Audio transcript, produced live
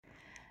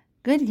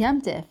Good Yom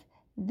Tif.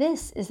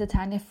 This is the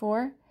Tanya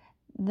for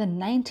the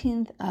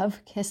 19th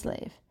of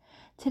Kislev.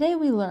 Today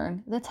we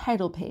learn the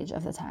title page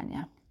of the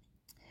Tanya.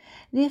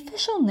 The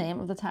official name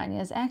of the Tanya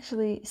is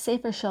actually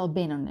Sefer Shel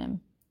Beinonim,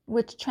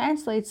 which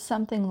translates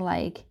something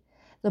like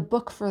the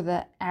book for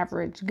the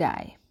average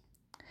guy.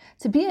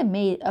 To be a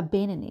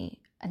Beinoni,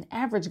 an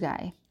average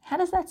guy, how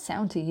does that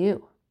sound to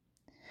you?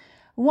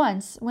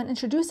 Once, when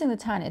introducing the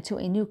Tanya to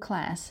a new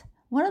class,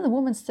 one of the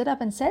women stood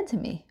up and said to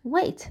me,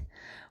 "Wait,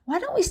 why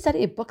don't we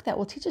study a book that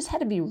will teach us how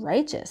to be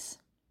righteous?"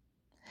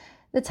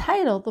 The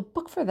title, the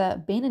book for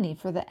the Beinoni,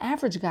 for the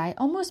average guy,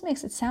 almost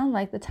makes it sound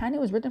like the Tanya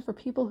was written for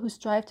people who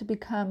strive to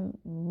become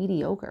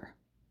mediocre.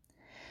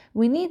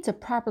 We need to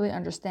properly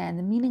understand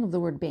the meaning of the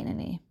word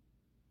Beinoni,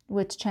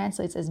 which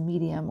translates as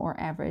medium or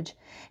average,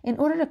 in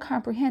order to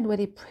comprehend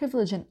what a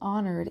privilege and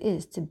honor it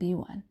is to be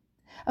one.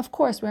 Of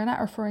course, we are not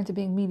referring to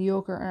being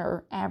mediocre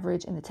or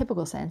average in the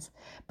typical sense,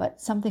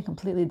 but something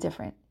completely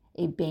different,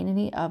 a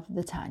Beinoni of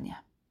the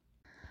Tanya.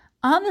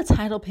 On the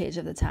title page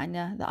of the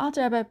Tanya, the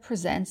Alter Rebbe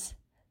presents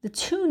the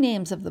two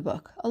names of the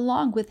book,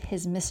 along with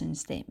his mission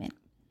statement.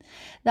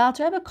 The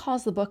Alter Rebbe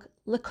calls the book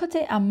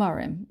Likutei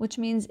Amarim, which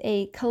means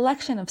a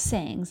collection of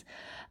sayings,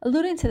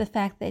 alluding to the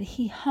fact that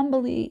he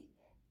humbly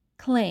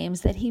claims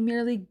that he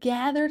merely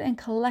gathered and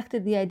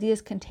collected the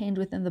ideas contained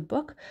within the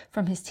book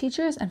from his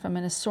teachers and from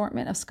an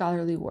assortment of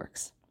scholarly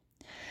works.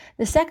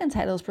 The second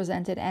title is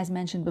presented, as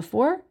mentioned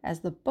before, as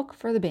the book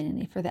for the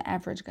Beinoni, for the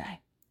average guy.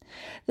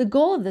 The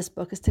goal of this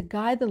book is to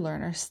guide the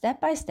learner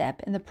step by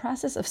step in the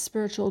process of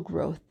spiritual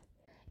growth,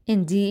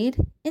 in deed,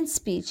 in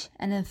speech,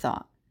 and in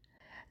thought.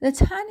 The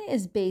Tanya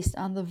is based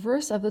on the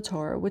verse of the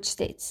Torah which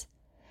states,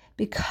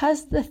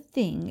 "Because the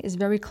thing is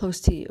very close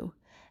to you."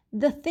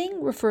 The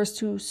thing refers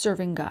to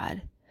serving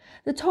God.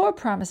 The Torah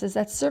promises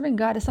that serving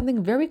God is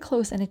something very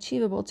close and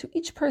achievable to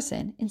each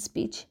person in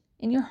speech,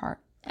 in your heart,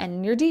 and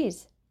in your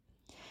deeds.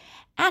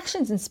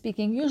 Actions and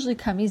speaking usually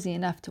come easy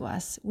enough to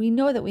us. We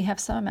know that we have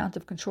some amount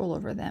of control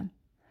over them.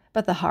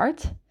 But the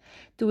heart?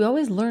 Do we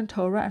always learn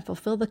Torah and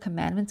fulfill the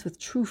commandments with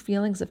true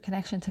feelings of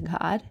connection to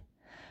God?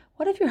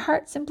 What if your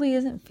heart simply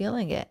isn't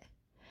feeling it?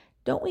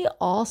 Don't we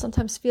all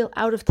sometimes feel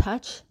out of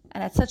touch?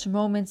 And at such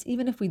moments,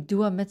 even if we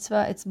do a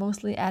mitzvah, it's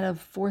mostly out of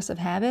force of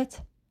habit?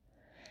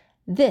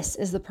 This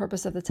is the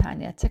purpose of the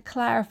Tanya, to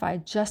clarify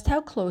just how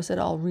close it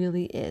all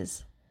really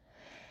is.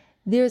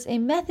 There's a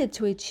method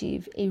to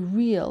achieve a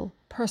real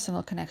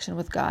personal connection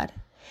with God.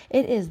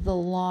 It is the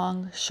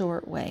long,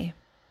 short way.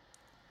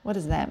 What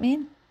does that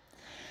mean?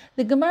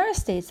 The Gemara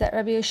states that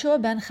Rabbi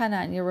Yeshua ben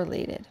Hanania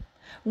related,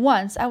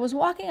 "Once I was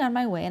walking on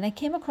my way and I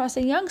came across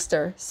a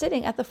youngster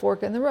sitting at the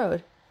fork in the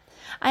road.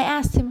 I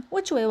asked him,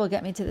 'Which way will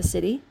get me to the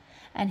city?'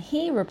 And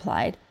he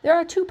replied, 'There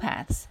are two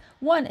paths.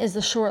 One is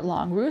the short,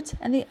 long route,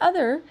 and the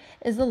other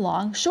is the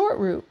long, short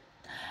route.'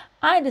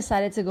 I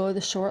decided to go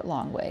the short,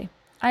 long way.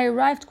 I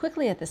arrived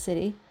quickly at the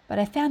city, but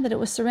I found that it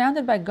was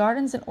surrounded by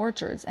gardens and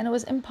orchards, and it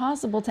was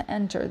impossible to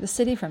enter the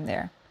city from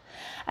there.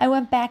 I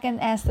went back and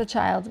asked the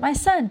child, 'My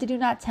son, did you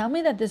not tell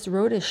me that this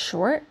road is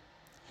short?'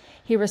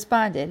 He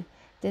responded,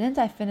 'Didn't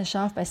I finish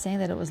off by saying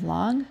that it was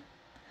long?'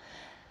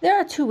 There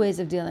are two ways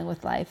of dealing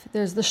with life.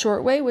 There's the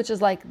short way, which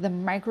is like the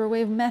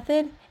microwave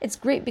method. It's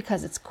great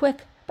because it's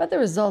quick, but the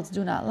results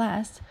do not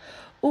last.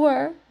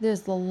 Or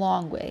there's the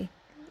long way,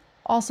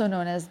 also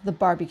known as the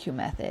barbecue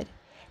method.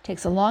 It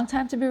takes a long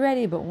time to be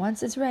ready, but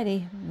once it's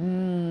ready,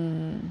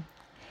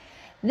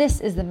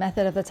 This is the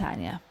method of the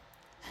Tanya.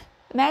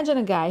 Imagine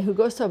a guy who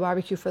goes to a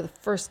barbecue for the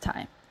first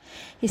time.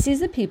 He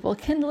sees the people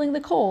kindling the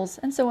coals,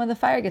 and so when the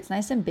fire gets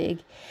nice and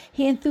big,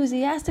 he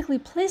enthusiastically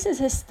places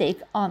his steak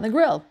on the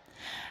grill.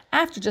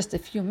 After just a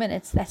few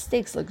minutes, that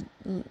steak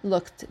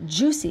looked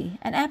juicy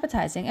and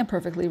appetizing and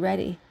perfectly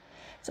ready.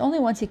 It's only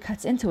once he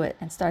cuts into it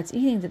and starts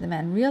eating did the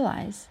man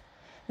realize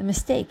the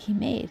mistake he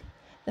made.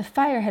 The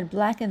fire had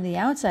blackened the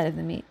outside of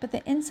the meat, but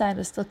the inside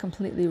was still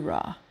completely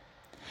raw.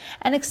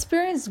 An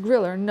experienced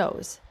griller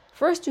knows,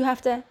 first you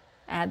have to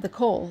add the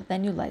coal,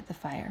 then you light the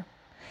fire.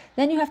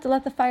 Then you have to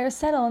let the fire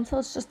settle until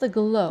it's just a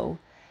glow.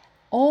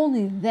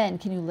 Only then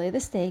can you lay the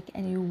steak,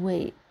 and you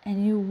wait,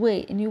 and you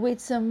wait, and you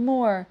wait some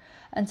more,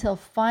 until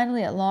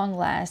finally, at long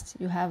last,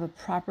 you have a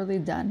properly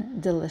done,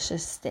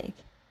 delicious steak.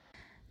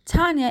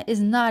 Tanya is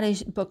not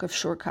a book of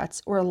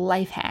shortcuts or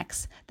life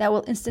hacks that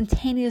will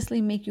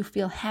instantaneously make you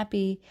feel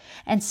happy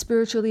and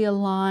spiritually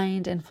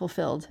aligned and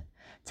fulfilled.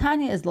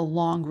 Tanya is the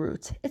long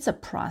route. It's a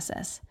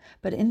process.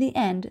 But in the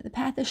end, the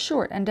path is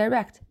short and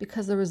direct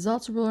because the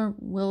results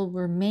will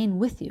remain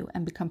with you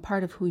and become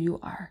part of who you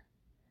are.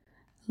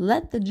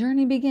 Let the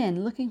journey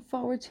begin. Looking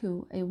forward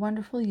to a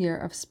wonderful year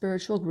of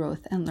spiritual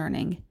growth and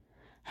learning.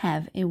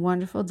 Have a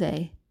wonderful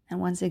day, and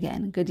once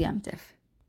again, good Yom Tif.